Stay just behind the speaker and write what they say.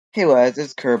Hey lads,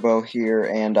 it's Kerbo here,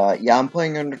 and yeah, I'm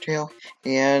playing Undertale,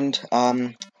 and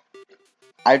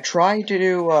I tried to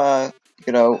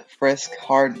do frisk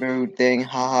hard mode thing,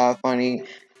 haha, funny.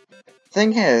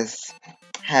 Thing is,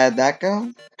 how'd that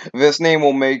go? This name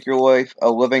will make your life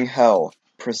a living hell.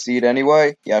 Proceed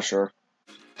anyway? Yeah, sure.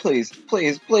 Please,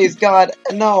 please, please, God,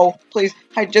 no, please,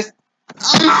 I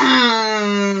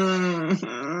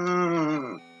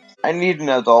need an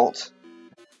adult.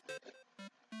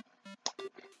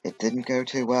 It didn't go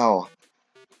too well.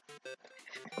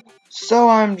 So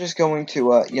I'm just going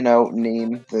to,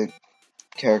 name the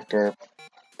character,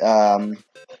 I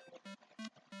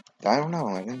don't know,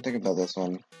 I didn't think about this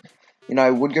one.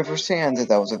 I would go for Sans if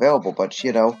that was available, but,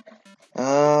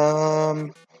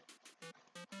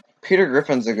 Peter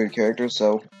Griffin's a good character,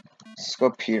 so let's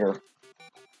go Peter.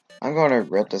 I'm going to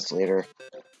regret this later.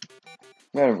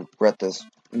 I'm going to regret this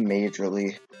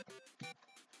majorly.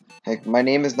 Heck, my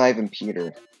name is not even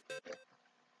Peter.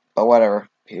 But whatever.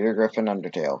 Peter Griffin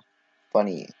Undertale.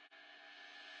 Funny.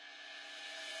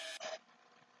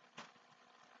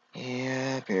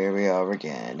 Yep, here we are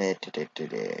again.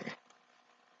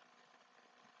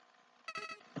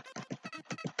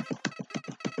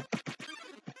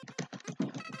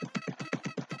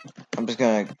 I'm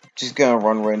just gonna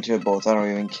run right into the bolts. I don't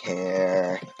even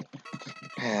care.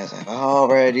 As I've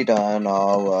already done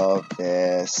all of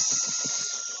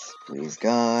this. Please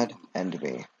God, end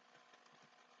me.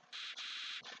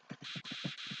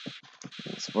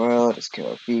 This world is kill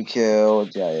or be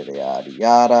killed, yada yada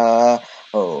yada.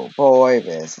 Oh boy,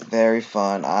 this is very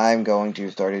fun. I'm going to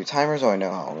start a timer so I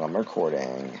know how long I'm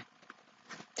recording.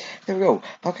 There we go.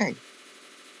 Okay.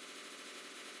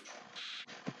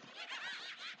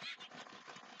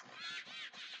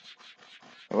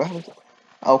 Well,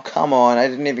 oh, come on. I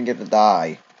didn't even get to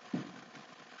die.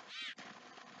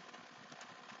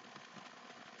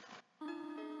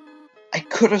 I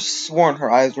could have sworn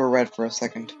her eyes were red for a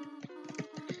second.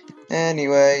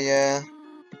 Anyway, yeah.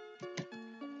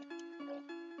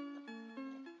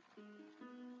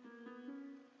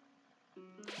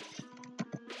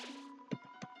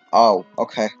 Oh,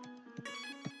 okay.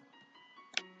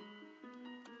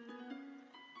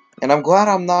 And I'm glad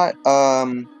I'm not,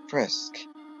 Frisk.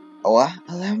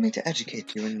 Allow me to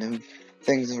educate you in the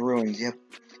things of ruins, yep.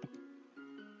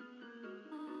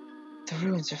 The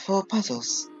ruins are full of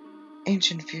puzzles.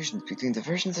 Ancient fusions between the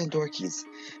versions and door keys.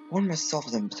 One must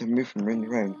solve them to move from room to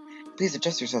room. Please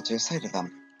adjust yourself to the sight of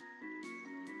them.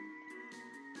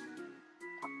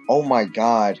 Oh my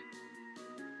god.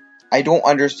 I don't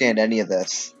understand any of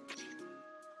this.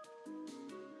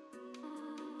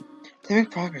 To make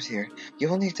progress here, you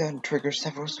will need to trigger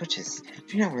several switches.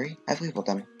 Do not worry, I've labeled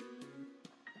them.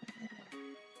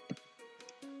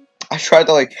 I tried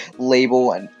to,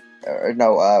 label and,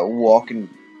 walk and,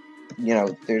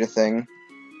 do the thing.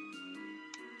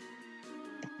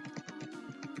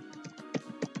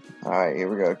 Alright, here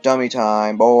we go. Dummy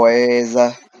time, boys.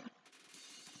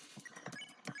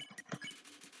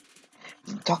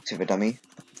 Talk to the dummy.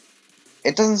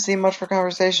 It doesn't seem much for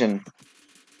conversation.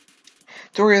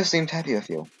 Dorio seemed happy with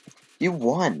you. You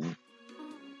won.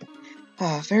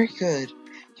 Ah, very good.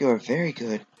 You are very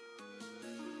good.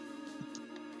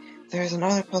 There is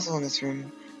another puzzle in this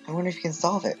room. I wonder if you can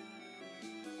solve it.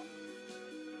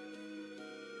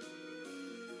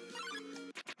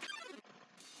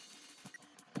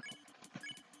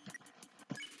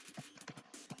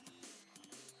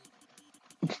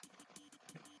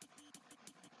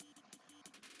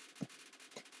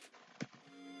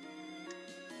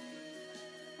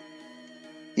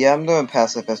 Yeah, I'm doing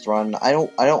pacifist run. I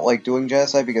don't like doing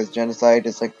genocide because genocide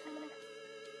is like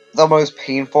the most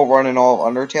painful run in all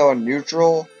of Undertale and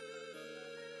neutral.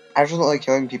 I just don't like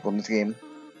killing people in this game.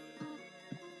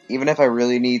 Even if I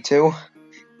really need to.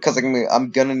 Because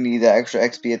I'm gonna need that extra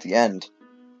XP at the end.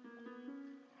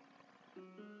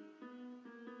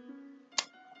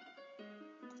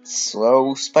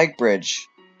 Slow spike bridge.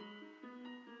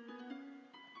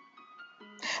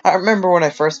 I remember when I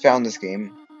first found this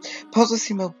game. Puzzles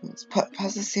seem a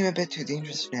bit too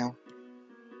dangerous now.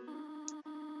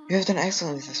 You have done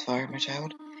excellently thus far, my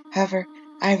child. However,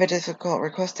 I have a difficult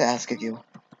request to ask of you.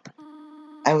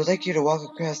 I would like you to walk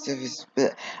across to this.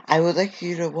 I would like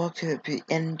you to walk to the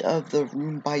end of the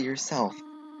room by yourself.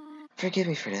 Forgive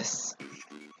me for this.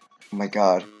 Oh my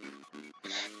god.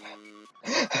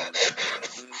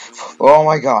 Oh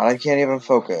my god, I can't even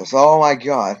focus. Oh my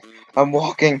god. I'm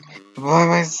walking by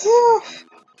myself.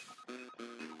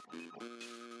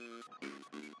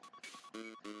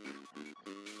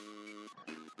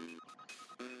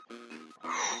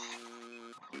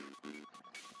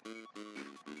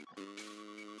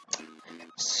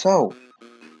 So,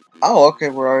 Oh, okay,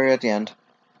 we're already at the end.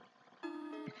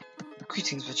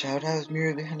 Greetings, my child. I was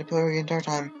merely behind a pillar the entire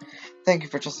time. Thank you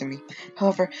for trusting me.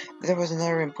 However, there was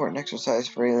another important exercise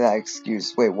for that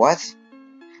excuse. Wait, what?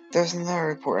 There's another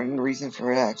important reason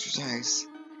for that exercise.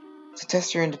 To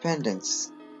test your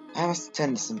independence. I must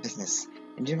attend to some business,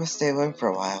 and you must stay alone for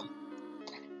a while.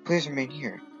 Please remain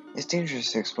here. It's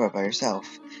dangerous to explore by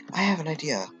yourself. I have an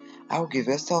idea. I will give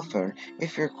you a cell phone.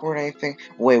 If you record anything...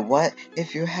 Wait, what?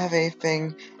 If you have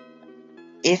anything...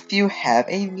 If you have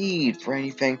a need for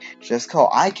anything, just call.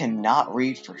 I cannot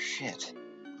read for shit.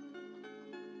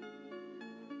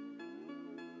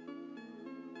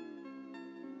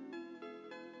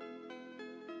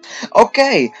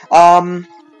 Okay,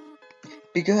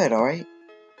 be good, alright?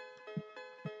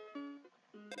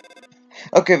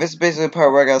 Okay, this is basically the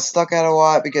part where I got stuck at a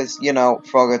lot because, you know,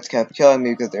 Froggets kept killing me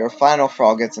because they were final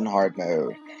Froggets in hard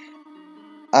mode.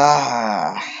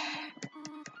 Ah.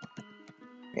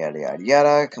 Yada yada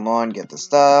yada, come on, get the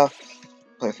stuff.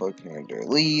 Play for commander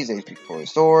leaves, HP for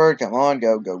restored, come on,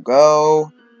 go, go,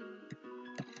 go.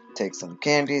 Take some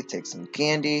candy, take some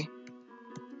candy.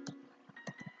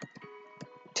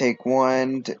 Take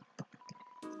one.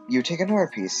 You take another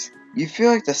piece. You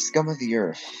feel like the scum of the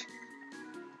earth.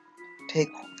 Take.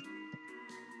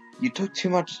 You took too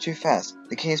much too fast.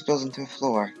 The cane spills into the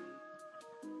floor.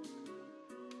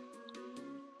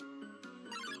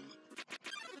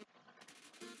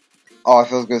 Oh, I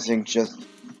feel good seeing just.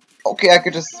 Okay, I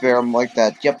could just spare him like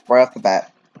that. Yep, right off the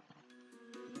bat.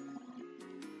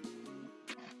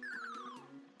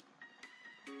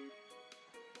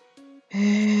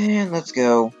 And let's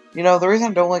go. You know, the reason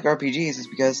I don't like RPGs is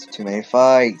because too many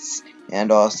fights.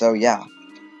 And also, yeah.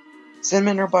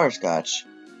 Cinnamon or butterscotch?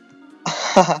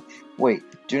 Wait,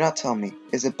 do not tell me.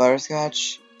 Is it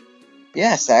butterscotch?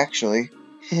 Yes, actually.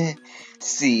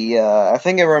 See, I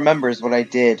think it remembers what I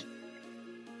did.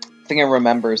 I think it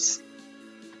remembers.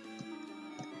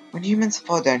 When humans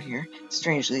fall down here,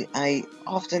 strangely, I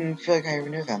often feel like I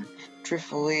knew them.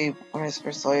 Truthfully, when I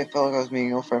first saw you, I felt like I was meeting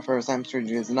you for the first time,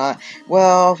 strangely it's not.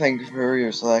 Well, thank you for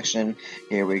your selection.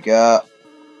 Here we go.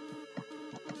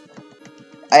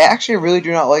 I actually really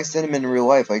do not like cinnamon in real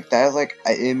life. Like, that is like,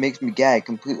 it makes me gag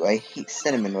completely. I hate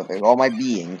cinnamon with all my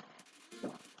being.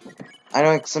 I know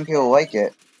like, some people like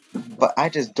it, but I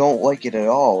just don't like it at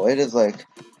all. It is like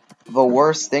the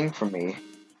worst thing for me.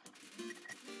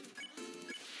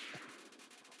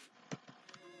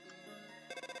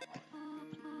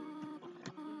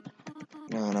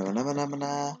 No, no, no, no, no,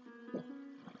 no.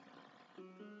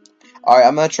 Alright,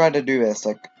 I'm gonna try to do this.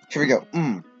 Like, here we go.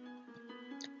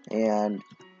 And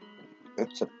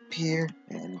it's up here,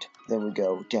 and then we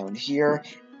go down here,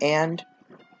 and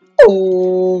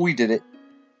oh, we did it.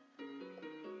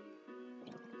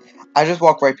 I just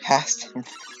walked right past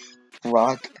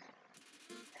rock.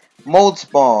 Mold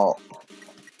Ball.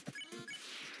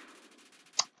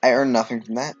 I earned nothing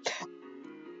from that.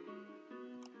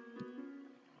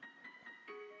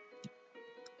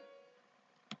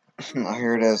 Oh,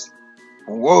 here it is.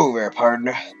 Whoa there,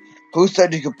 partner. Who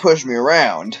said you could push me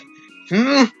around?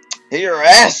 You're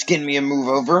asking me to move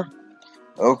over.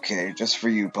 Okay, just for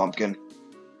you, pumpkin.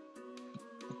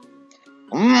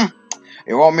 You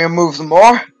want me to move some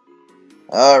more?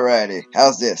 Alrighty,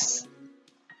 how's this?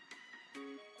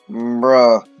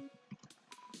 Bruh.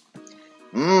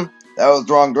 That was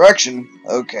the wrong direction.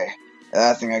 Okay,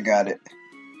 I think I got it.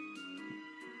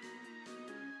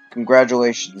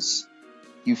 Congratulations.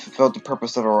 You fulfilled the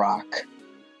purpose of a rock.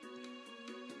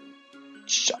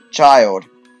 Child.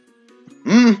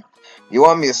 You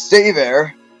want me to stay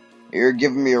there? You're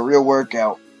giving me a real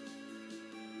workout.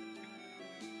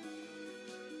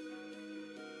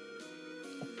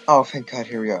 Oh, thank God,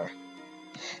 here we are.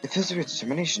 It feels like a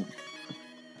determination.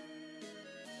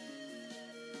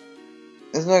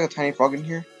 Isn't there like a tiny frog in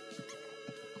here?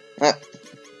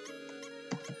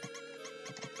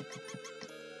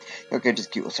 Okay,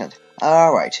 just cute little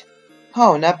Alright.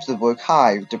 Oh, naps the book.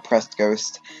 Hi, depressed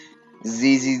ghost.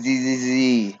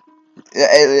 Z.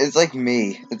 It's like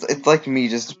me. It's like me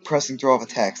just pressing through all the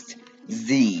text.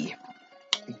 Z.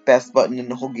 Best button in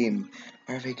the whole game.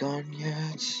 Are they gone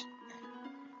yet?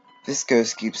 This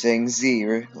ghost keeps saying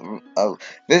Z.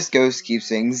 This ghost keeps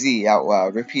saying Z out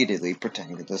loud repeatedly,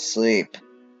 pretending to sleep.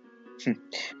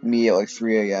 Me at like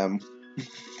 3 a.m.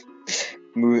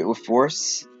 Move it with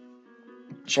force?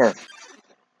 Sure.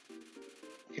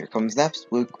 Here comes Naps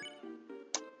Luke.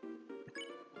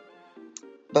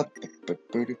 You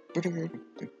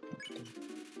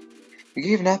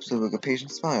gave Naps Luke a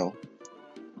patient smile.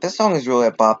 This song is really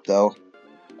a bop, though.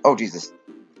 Oh, Jesus.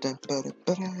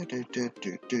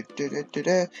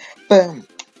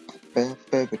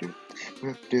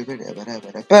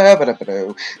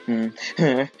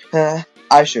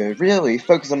 I should really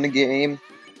focus on the game.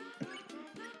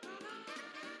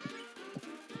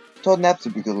 Told Naps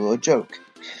would be a good little joke.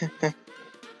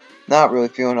 Not really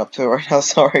feeling up to it right now,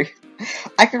 sorry.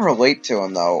 I can relate to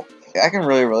him, though. I can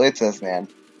really relate to this man.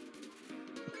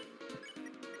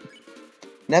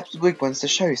 Naps Week wants to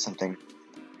show you something.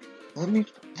 Let me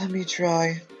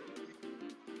try.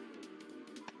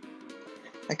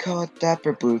 I call it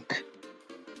Dapper Book.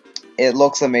 It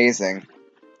looks amazing.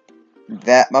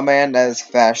 That, my man, that is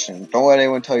fashion. Don't let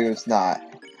anyone tell you it's not.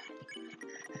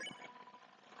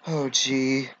 Oh,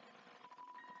 gee.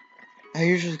 I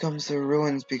usually come to the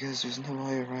ruins because there's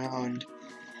nobody around.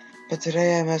 But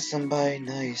today I met somebody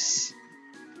nice.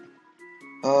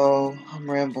 Oh, I'm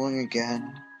rambling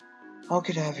again. I'll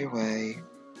get out of your way.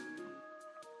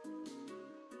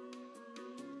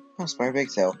 Oh, Spire Big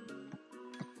Tail.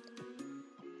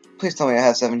 Please tell me I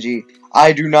have 7G.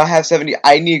 I do not have 70.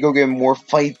 I need to go get more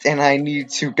fights, and I need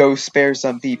to go spare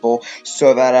some people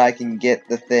so that I can get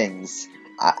the things.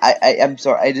 I'm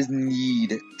sorry. I just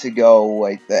need to go,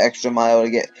 like, the extra mile to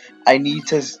get. I need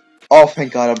to. Oh,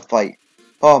 thank God, I'm fight.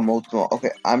 Oh, multiple.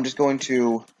 Okay, I'm just going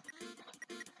to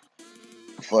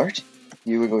flirt.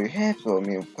 You wiggle your hips, with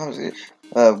me.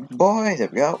 Boy, there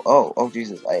we go. Oh,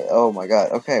 Jesus. Oh my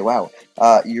God. Okay, wow.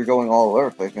 You're going all over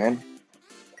the place, man.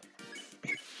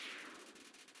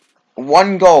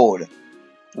 1 gold.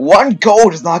 1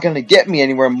 gold is not gonna get me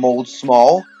anywhere, Mold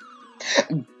Small.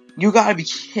 You gotta be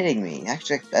kidding me.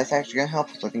 Actually, that's actually gonna help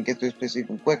so I can get through this place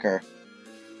even quicker.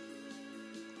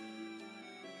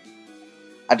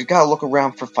 I just gotta look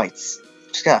around for fights.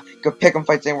 Just gotta go pick them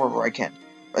fights anywhere where I can.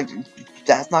 Like,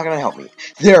 that's not gonna help me.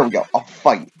 There we go. I'll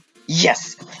fight.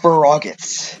 Yes!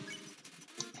 Froggets.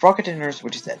 Frogget didn't understand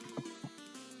what you said.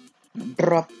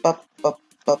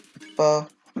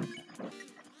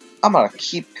 I'm gonna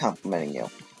keep complimenting you.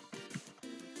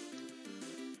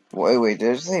 Wait, did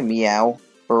I just say meow?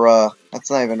 Or, that's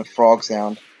not even a frog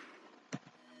sound.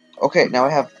 Okay, now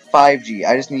I have 5G.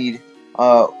 I just need,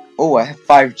 oh, I have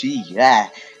 5G. Yeah.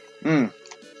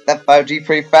 That 5G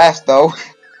pretty fast, though.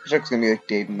 Shark's gonna be like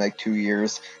dead in like 2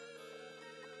 years.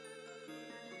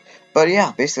 But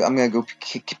yeah, basically, I'm gonna go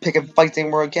pick a fight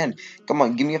anywhere again. Come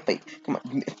on, give me a fight. Come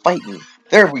on, fight me.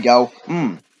 There we go.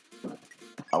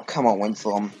 Oh, come on,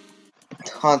 Winslow.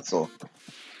 Tonsil.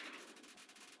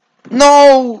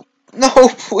 No! No,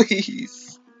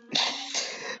 please!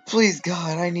 Please,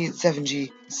 God, I need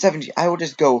 7G. 7G. I will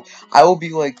just go. I will be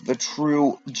like the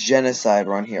true genocide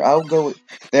run here. I'll go.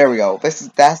 There we go.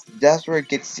 That's where it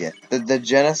gets you. The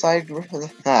genocide.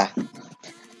 Ah.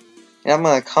 And I'm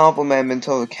gonna compliment him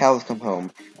until the cows come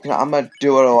home. You know, I'm gonna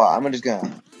do it a lot. I'm just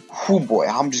gonna. Oh boy,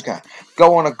 I'm just gonna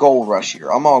go on a gold rush here.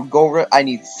 I'm on a gold rush. I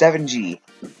need 7G.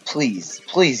 Please,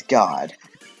 please, God.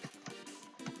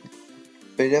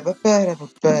 Give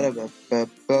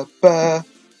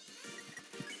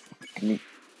me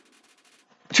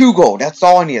 2 gold. That's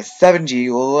all I need. 7G.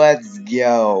 Let's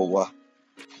go.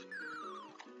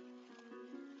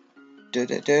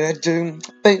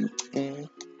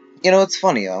 You know, it's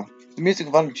funny though. The music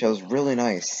of Undertale is really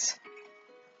nice.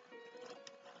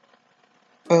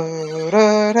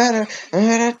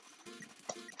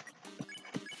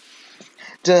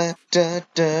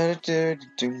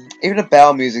 Even the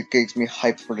battle music makes me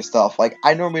hyped for the stuff. Like,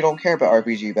 I normally don't care about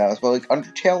RPG battles, but like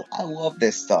Undertale, I love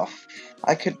this stuff.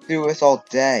 I could do this all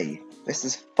day. This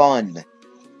is fun.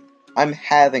 I'm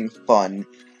having fun.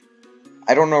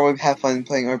 I don't normally have fun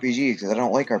playing RPGs because I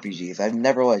don't like RPGs. I've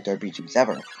never liked RPGs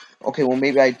ever. Okay, well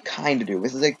maybe I kinda do.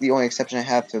 This is like the only exception I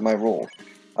have to my rule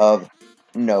of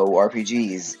no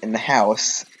RPGs in the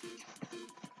house.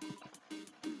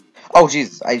 Oh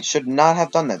Jesus, I should not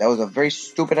have done that. That was a very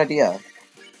stupid idea.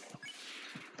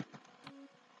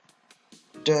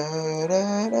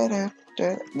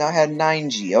 Now I had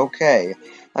 9G. Okay,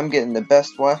 I'm getting the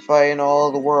best Wi-Fi in all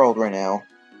of the world right now.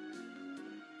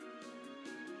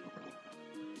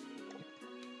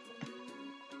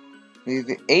 Leave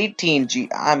 18G.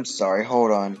 I'm sorry.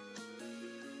 Hold on.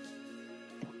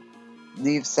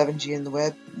 Leave 7G in the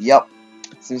web. Yup.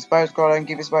 Some Spire Squad and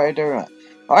give you Spire Donut.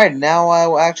 Alright, now I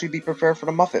will actually be prepared for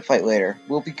the Muffet fight later.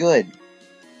 We'll be good.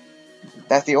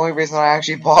 That's the only reason I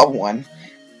actually bought one.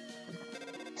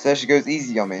 So she goes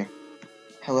easy on me.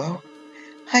 Hello?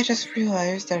 I just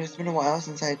realized that it's been a while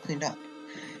since I had cleaned up.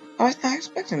 I was not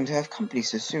expecting to have company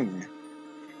so soon.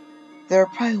 There are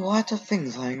probably lots of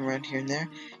things lying around here and there.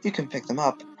 You can pick them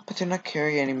up, but do not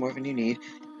carry any more than you need.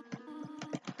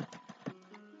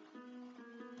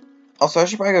 Also, I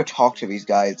should probably go talk to these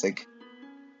guys, like...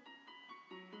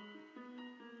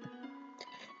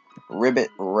 Ribbit.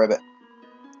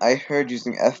 I heard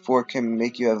using F4 can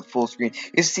make you have a full screen.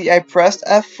 You see, I pressed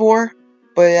F4,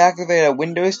 but it activated a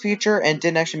Windows feature and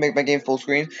didn't actually make my game full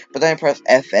screen. But then I pressed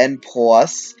FN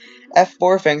plus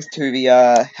F4 thanks to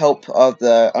the help of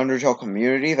the Undertale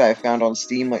community that I found on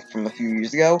Steam like from a few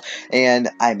years ago, and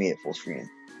I made it full screen.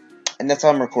 And that's how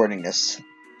I'm recording this.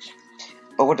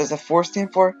 But what does F4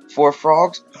 stand for? For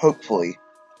frogs? Hopefully.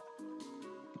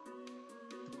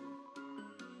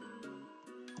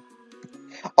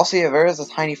 Also, yeah, there is a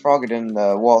tiny frog in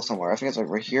the wall somewhere. I think it's like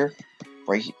right here.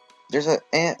 Right here. There's an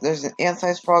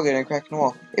ant-sized frog in a crack in the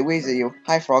wall. It waves at you.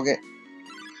 Hi, Frogget.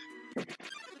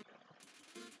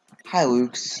 Hi,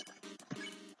 Lukes.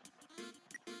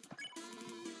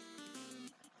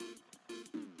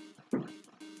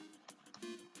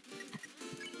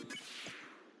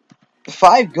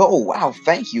 Five gold. Wow,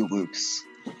 thank you, Lukes.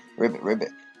 Ribbit, ribbit.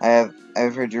 I've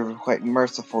heard you're quite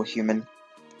merciful, human.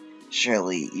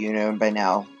 Surely, you know by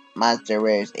now. Monster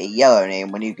wears a yellow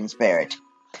name when you can spare it.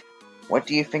 What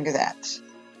do you think of that?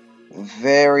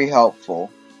 Very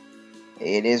helpful.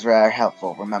 It is rather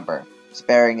helpful, remember.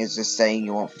 Sparing is just saying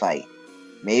you won't fight.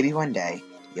 Maybe one day,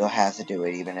 you'll have to do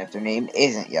it even if their name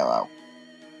isn't yellow.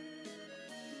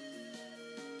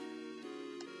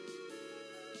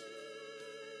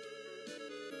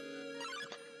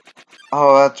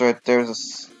 Oh, that's right,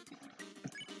 there's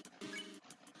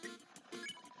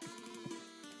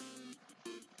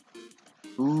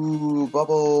Ooh,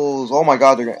 bubbles! Oh my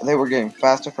god, they were getting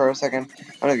faster for a second.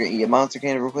 I'm gonna eat a monster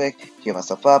candy real quick, heal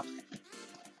myself up.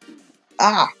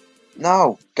 Ah!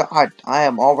 No! God, I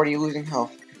am already losing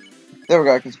health. There we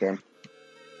go, I can spare him.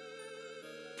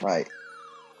 Right.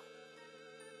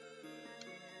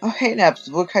 Oh, hey, Naps,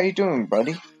 look how you doing,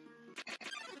 buddy.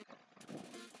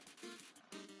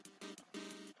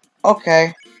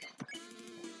 Okay.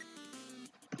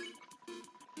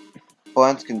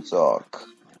 Plants can suck.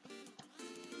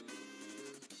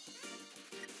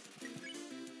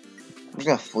 I'm just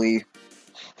gonna flee.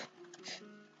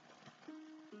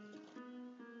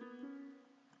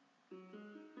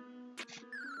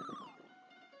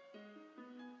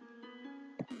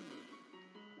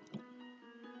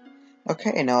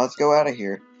 Okay, now let's go out of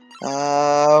here.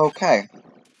 Okay.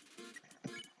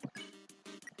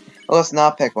 Well, let's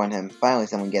not pick on him. Finally,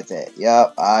 someone gets it.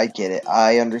 Yup, I get it.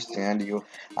 I understand you.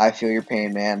 I feel your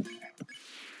pain, man.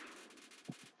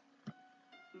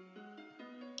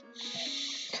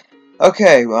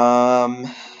 Okay, I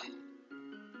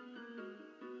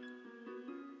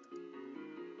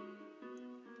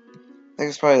think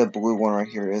it's probably the blue one right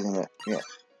here, isn't it? Yeah.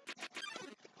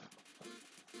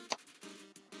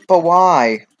 But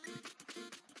why?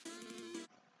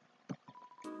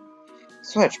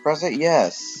 Switch, press it,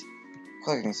 yes.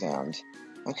 Clicking sound.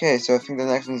 Okay, so I think the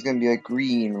next one's gonna be like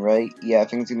green, right? Yeah, I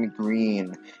think it's gonna be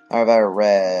green. How about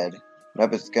red?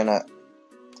 Nope, it's gonna...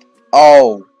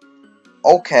 Oh!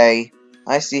 Okay.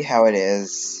 I see how it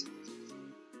is.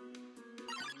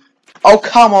 Oh,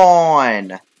 come on!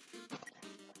 There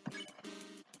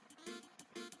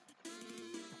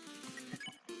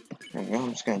we go,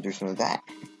 I'm just gonna do some of that.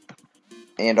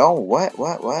 And oh, what?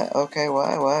 Okay,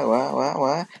 what?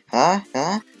 Huh?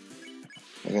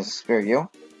 I guess spare you.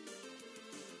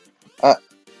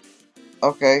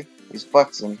 Okay, he's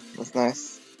flexing. That's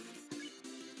nice.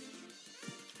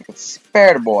 Let's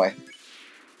spare the boy.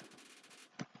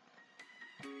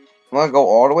 I'm gonna go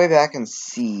all the way back and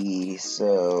see.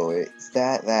 So it's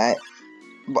that.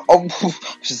 Oh,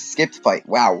 just escaped the fight.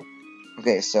 Wow.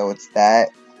 Okay, so it's that.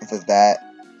 It says that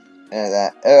and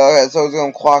that. Okay, so it's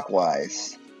going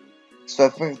clockwise. So I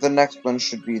think the next one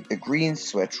should be the green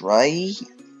switch, right?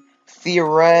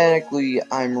 Theoretically,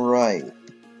 I'm right.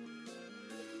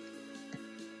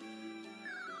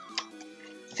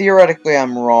 Theoretically,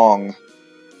 I'm wrong.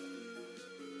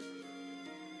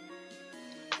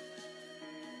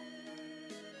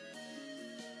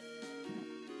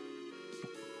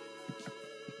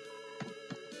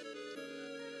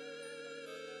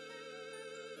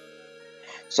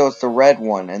 So it's the red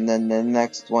one, and then the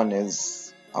next one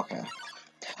is... Okay.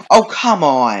 Oh, come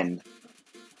on!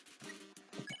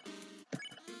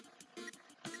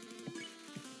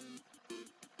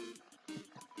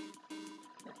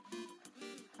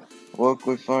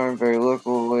 Locally farmed, very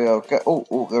locally, okay.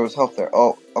 Oh, there was help there.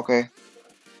 Oh, okay.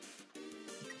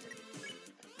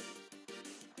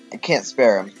 I can't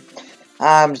spare him.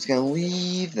 I'm just gonna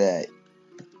leave that.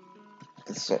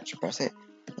 Switch, press it.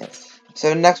 Yes. So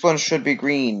the next one should be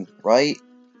green, right?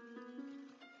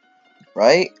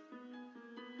 Right?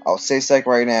 I'll say psych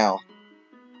right now.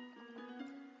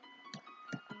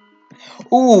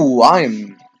 Ooh,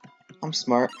 I'm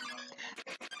smart.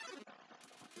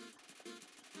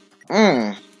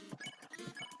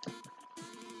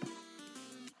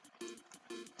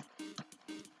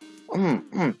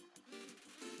 Mm.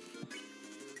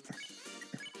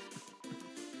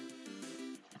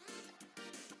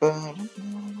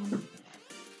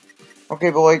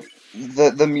 Okay, but like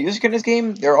the music in this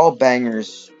game, they're all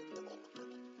bangers.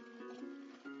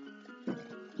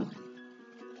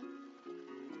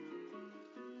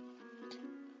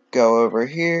 Go over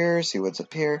here, see what's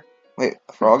up here. Wait,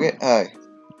 Frogget?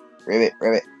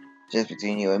 Ribbit. Just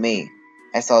between you and me.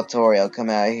 I saw Toriel come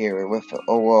out of here with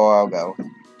a while ago.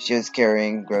 She was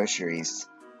carrying groceries.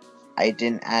 I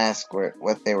didn't ask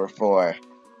what they were for.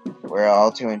 We're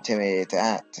all too intimidated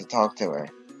to talk to her.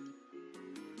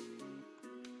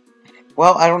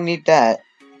 Well, I don't need that.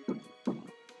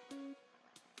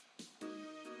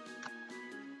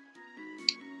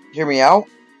 Hear me out?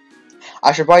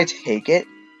 I should probably take it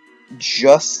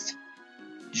just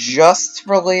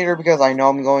for later because I know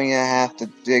I'm going to have to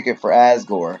take it for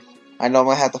Asgore. I know I'm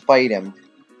going to have to fight him.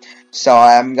 So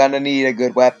I'm going to need a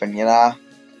good weapon, you know?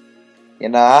 You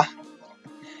know?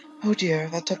 Oh dear,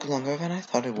 that took longer than I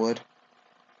thought it would.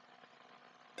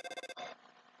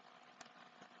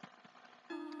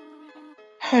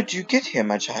 How'd you get here,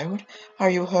 my child? Are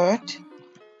you hurt?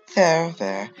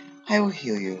 There. I will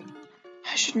heal you.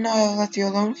 I should not have left you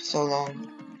alone for so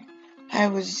long. I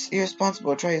was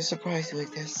irresponsible trying to surprise you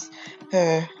like this.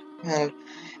 Well,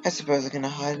 I suppose I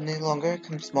cannot hide any longer.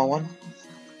 Come, small one.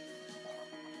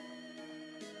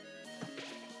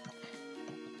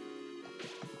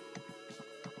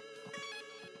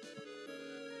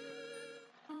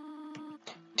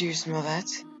 Do you smell that?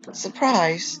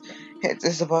 Surprise! It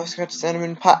is a butterscotch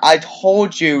cinnamon pie. I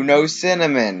told you, no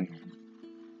cinnamon.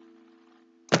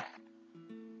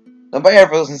 Nobody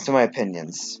ever listens to my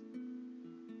opinions.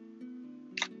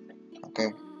 Okay.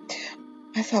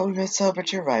 I thought we might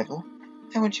celebrate your arrival.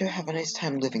 I want you to have a nice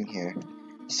time living here.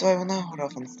 So I will now hold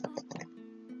off on stuff like that.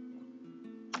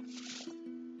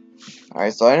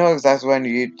 Alright, so I know exactly what I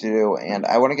need to do, and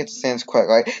I want to get to Sans quick.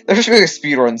 Like, there's just really a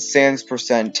speedrun, Sans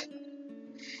 %.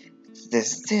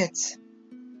 This is it.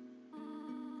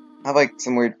 I have like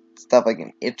some weird stuff like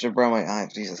an itch around my eye.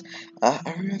 Jesus. I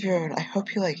remember your own. I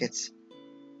hope you like it.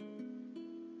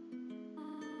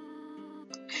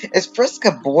 Is Frisk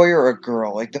a boy or a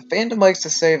girl? Like, the fandom likes to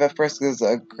say that Frisk is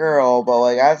a girl, but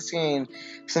like I've seen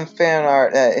some fan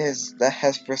art that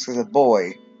has Frisk as a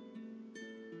boy,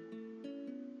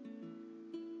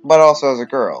 but also as a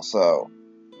girl. So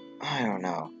I don't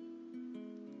know.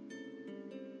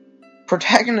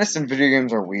 Protagonists in video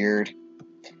games are weird.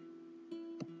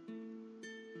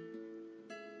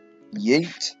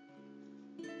 Yeet.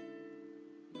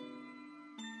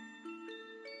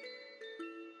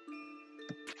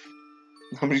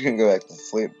 I'm just gonna go back to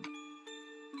sleep.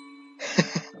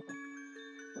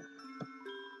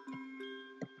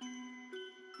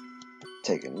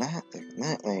 Taking that,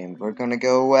 and we're gonna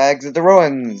go exit the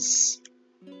ruins.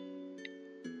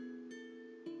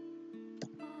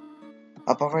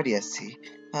 Up already, I see.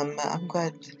 I'm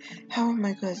glad. How am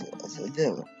I glad?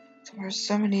 There are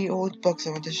so many old books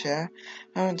I want to share.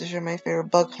 I want to share my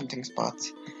favorite bug hunting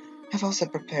spots. I've also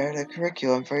prepared a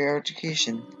curriculum for your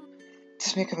education.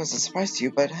 This may come as a surprise to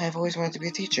you, but I've always wanted to be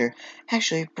a teacher.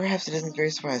 Actually, perhaps it isn't very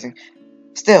surprising.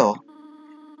 Still,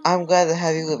 I'm glad to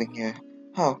have you living here.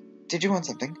 Oh, did you want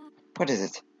something? What is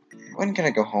it? When can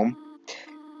I go home?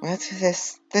 What's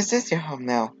this? This is your home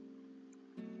now.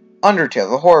 Undertale,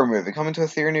 the horror movie, coming to a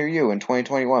theater near you in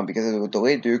 2021 because it was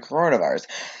delayed due to coronavirus.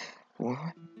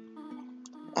 What?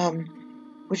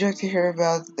 Would you like to hear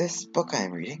about this book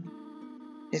I'm reading?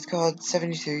 It's called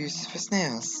 72 Uses for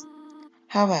Snails.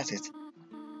 How about it?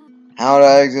 How to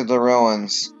exit the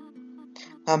ruins.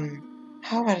 How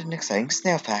about an exciting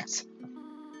snail fact?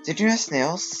 Did you know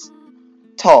snails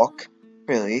talk?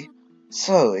 Really?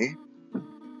 Slowly?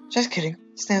 Just kidding.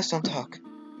 Snails don't talk.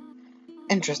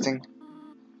 Interesting.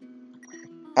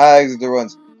 How to exit the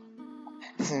ruins.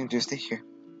 Something to stay here.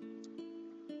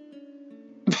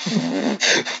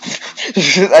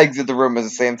 Just exit the room at the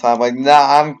same time. Like,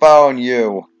 nah, I'm following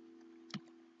you.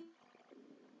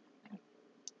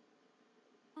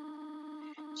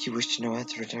 You wish to know how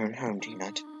to return home, do you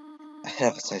not? I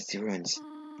head outside the ruins.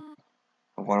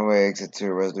 A one-way exit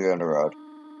to Resolute on the road.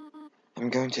 I'm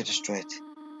going to destroy it.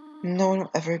 No one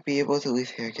will ever be able to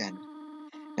leave here again.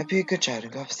 Now be a good child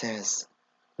and go upstairs.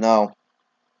 No.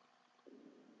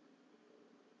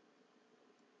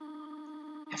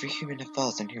 Every human that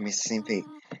falls on here meets the same fate.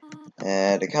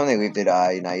 The company leave to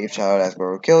die. Naive child,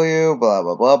 Asper will kill you. Blah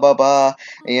blah blah blah blah.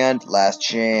 And last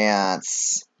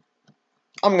chance.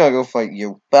 I'm gonna go fight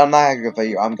you, but I'm not gonna fight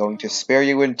you. I'm going to spare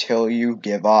you until you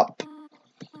give up.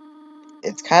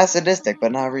 It's kind of sadistic,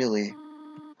 but not really.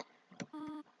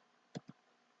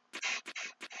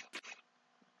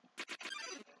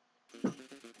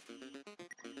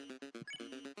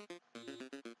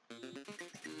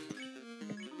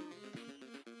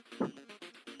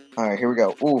 Alright, here we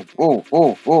go. Ooh, ooh,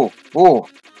 ooh, ooh, ooh,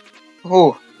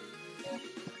 ooh.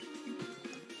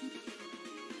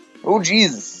 Oh,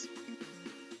 Jesus.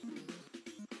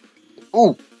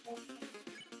 Ooh.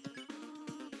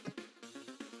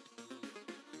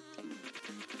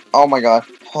 Oh my god.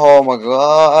 Oh my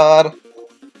god.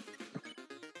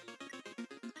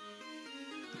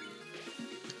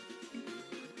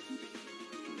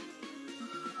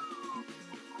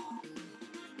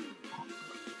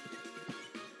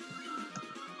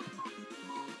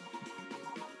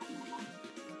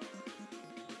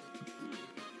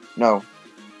 No.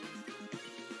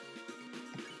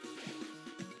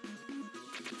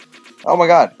 Oh my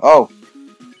god. Oh.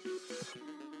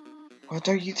 What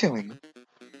are you doing?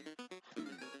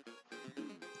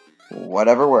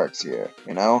 Whatever works here,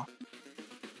 you know?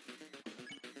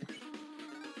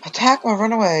 Attack or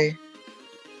run away?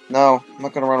 No, I'm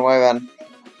not gonna run away then.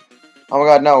 Oh my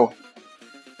god, no.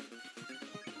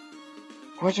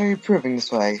 What are you proving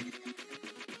this way?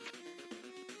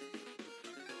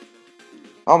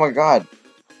 Oh my god.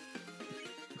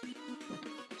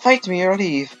 Fight me or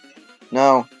leave.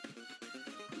 No.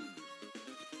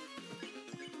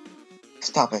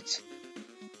 Stop it.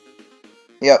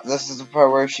 Yep, this is the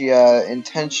part where she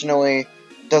intentionally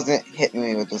doesn't hit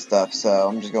me with this stuff, so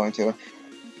I'm just going to.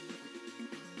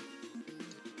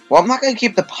 Well, I'm not going to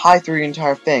keep the pie through the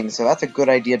entire thing, so that's a good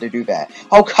idea to do that.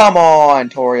 Oh, come on,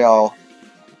 Toriel.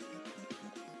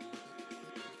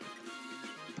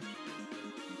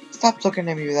 Stop looking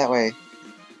at me that way.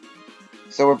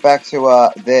 So we're back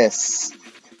to, this.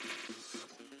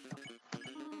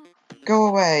 Go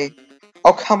away.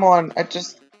 Oh, come on,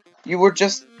 you were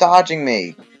just dodging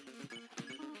me.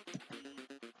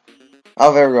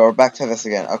 Oh, there we go, we're back to this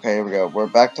again. Okay, here we go. We're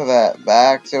back to that.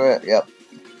 Back to it, yep.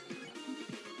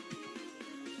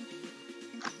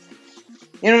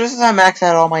 You know, just as I max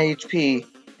out all my HP.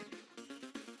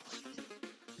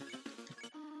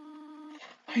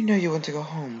 I know you want to go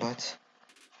home, but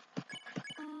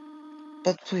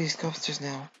please, go upstairs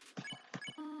now.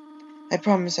 I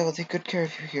promise I will take good care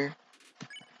of you here.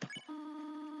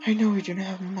 I know we don't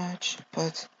have much,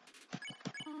 but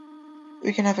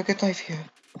we can have a good life here.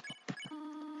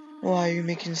 Why are you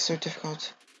making this so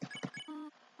difficult?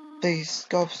 Please,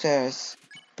 go upstairs.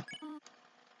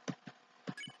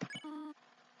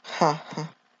 Ha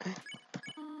ha.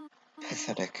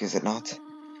 Pathetic, is it not?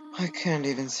 I can't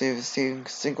even save a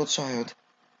single child.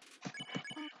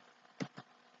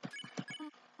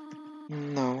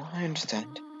 No, I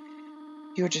understand.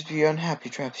 You would just be unhappy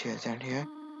trapped here down here.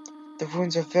 The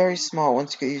ruins are very small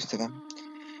once you get used to them.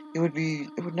 It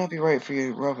would not be right for you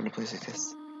to grow up in a place like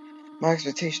this. My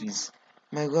expectations,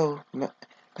 my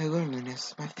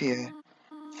loneliness, my fear.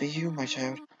 For you, my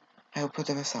child, I will put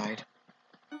them aside.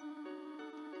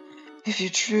 If you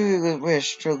truly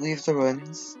wish to leave the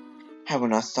ruins, I will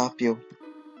not stop you.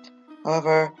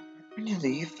 However, when you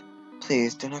leave,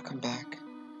 please do not come back.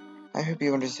 I hope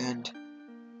you understand.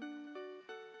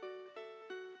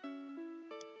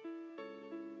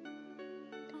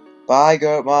 Bye,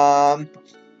 Goat Mom.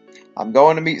 I'm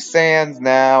going to meet Sans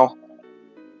now.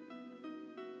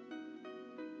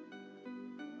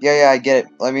 Yeah, I get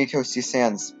it. Let me go see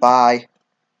Sans. Bye.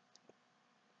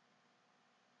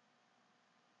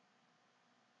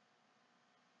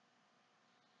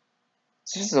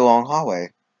 This is a long hallway.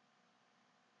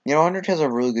 You know, Undertale's a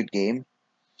really good game.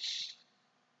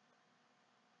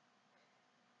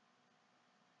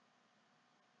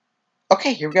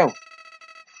 Okay, here we go.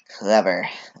 Clever.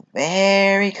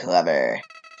 Very clever.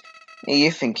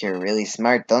 You think you're really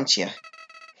smart, don't you?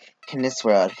 In this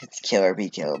world, it's kill or be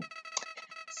killed.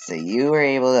 So you were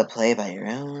able to play by your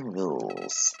own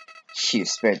rules. You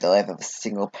spared the life of a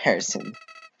single person.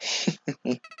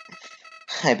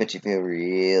 I bet you feel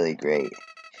really great.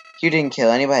 You didn't kill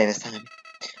anybody this time.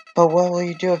 But what will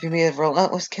you do if you meet a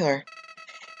relentless killer?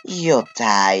 You'll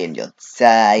die and you'll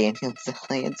die and you'll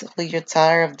die until you're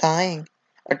tired of dying.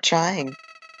 Or trying.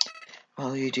 What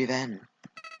will you do then?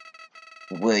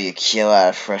 Will you kill out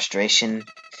of frustration?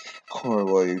 Or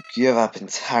will you give up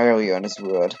entirely on this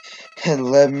world and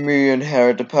let me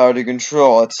inherit the power to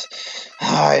control it?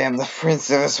 I am the prince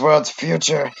of this world's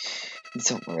future.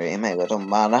 Don't worry, my little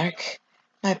monarch.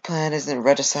 My plan isn't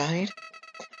regicide.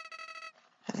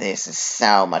 This is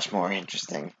so much more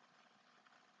interesting.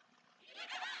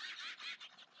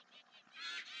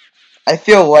 I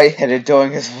feel lightheaded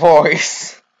doing his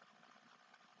voice.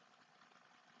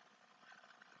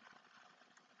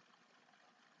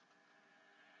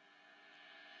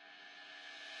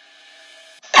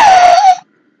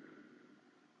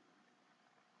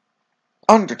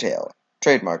 Undertale,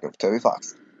 trademark of Toby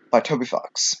Fox, by Toby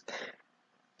Fox.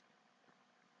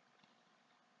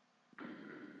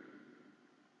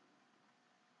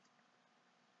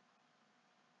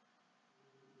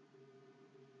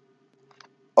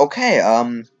 Okay,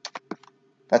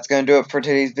 that's gonna do it for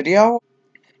today's video.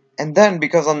 And then,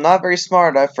 because I'm not very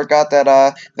smart, I forgot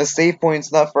that, the save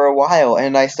point's not for a while,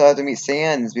 and I still have to meet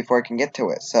Sans before I can get to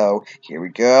it. So, here we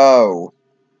go.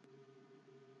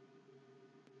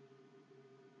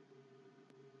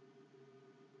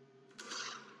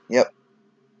 Yep.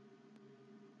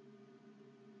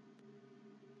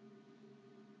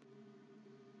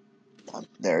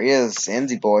 There he is,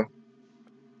 Sansy boy.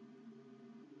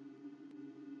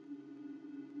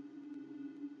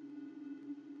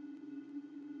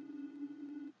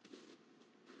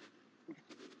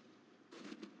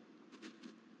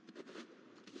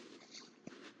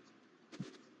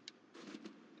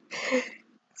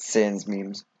 Sans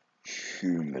memes.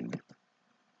 Human.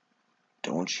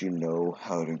 Don't you know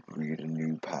how to greet a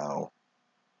new pal?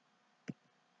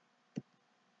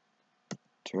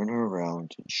 Turn her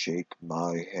around and shake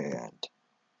my hand.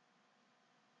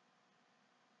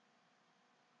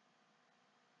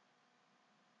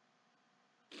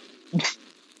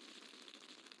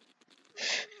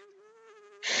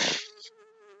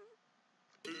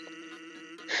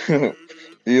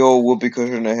 The old whoopee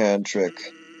cushion a hand trick.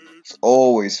 It's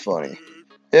always funny.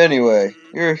 Anyway,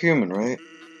 you're a human, right?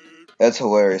 That's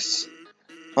hilarious.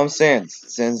 I'm Sans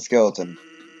the Skeleton.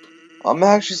 I'm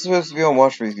actually supposed to be on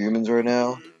watch for humans right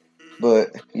now,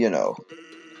 but, you know,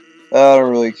 I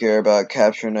don't really care about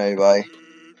capturing anybody.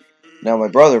 Now my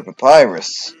brother,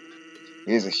 Papyrus,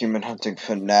 he's a human hunting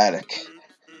fanatic.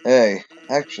 Hey,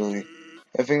 actually,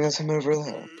 I think that's him over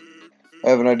there. I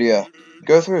have an idea.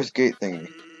 Go through his gate thingy.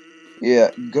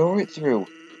 Yeah, go right through.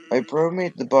 My bro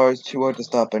made the bars too hard to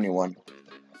stop anyone.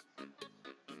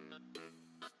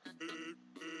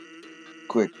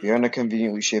 Quick, behind a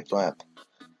conveniently shaped lamp.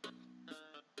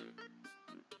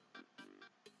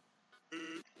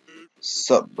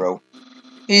 Sup, bro?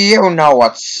 You know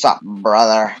what's up,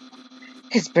 brother.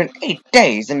 It's been 8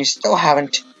 days and you still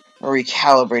haven't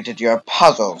recalibrated your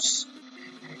puzzles.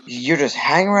 You just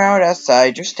hang around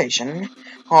outside your station,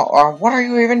 or what are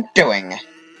you even doing?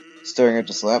 Staring at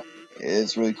this lamp.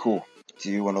 It's really cool. Do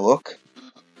you want to look?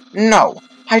 No,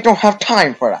 I don't have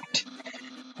time for that.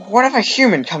 What if a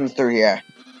human comes through here?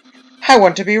 I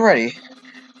want to be ready.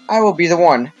 I will be the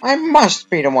one. I must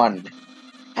be the one.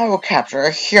 I will capture a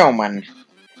human.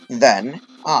 Then,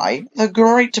 I, the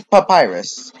great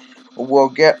Papyrus, will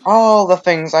get all the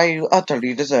things I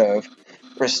utterly deserve.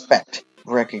 Respect,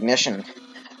 recognition.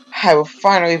 I will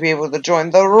finally be able to join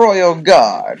the Royal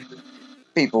Guard.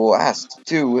 People will ask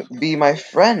to be my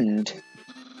friend.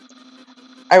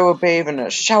 I will bathe in a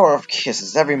shower of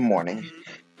kisses every morning.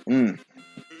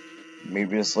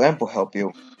 Maybe this lamp will help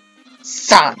you.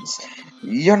 Sans!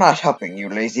 You're not helping, you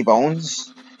lazy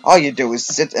bones. All you do is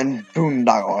sit and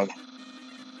boondoggle.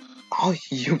 Oh,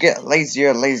 you get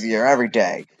lazier and lazier every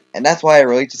day. And that's why I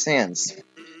relate to Sans.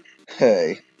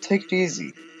 Hey, take it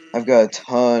easy. I've got a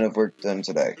ton of work done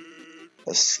today.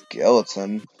 A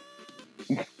skeleton?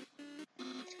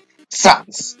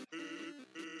 Sans!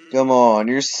 Come on,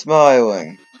 you're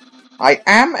smiling. I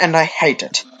am, and I hate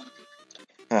it.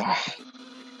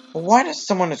 Why does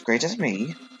someone as great as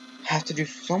me have to do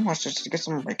so much just to get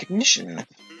some recognition?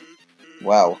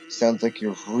 Wow, sounds like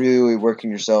you're really working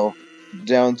yourself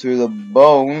down to the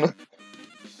bone.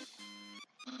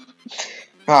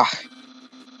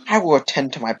 I will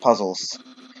attend to my puzzles.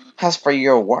 As for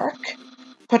your work,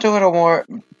 put a little more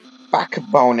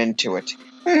backbone into it.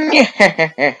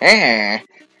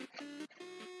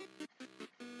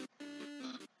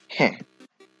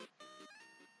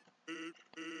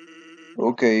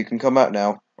 Okay, you can come out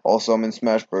now. Also, I'm in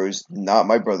Smash Bros. Not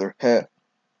my brother.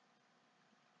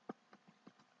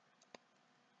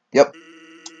 Yep.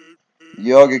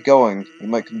 Y'all get going. He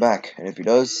might come back, and if he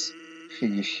does,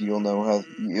 you'll have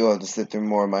to sit through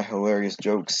more of my hilarious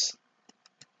jokes.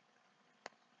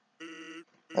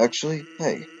 Actually,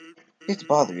 hey, hate to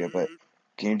bother you, but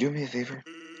can you do me a favor?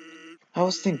 I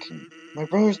was thinking, my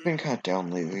brother's been kind of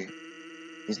down lately.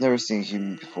 He's never seen a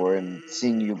human before, and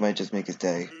seeing you might just make his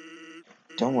day.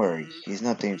 Don't worry, he's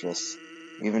not dangerous,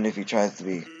 even if he tries to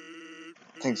be.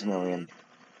 Thanks a million.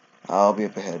 I'll be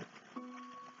up ahead.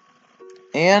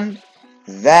 And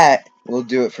that will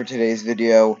do it for today's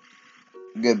video.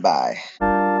 Goodbye.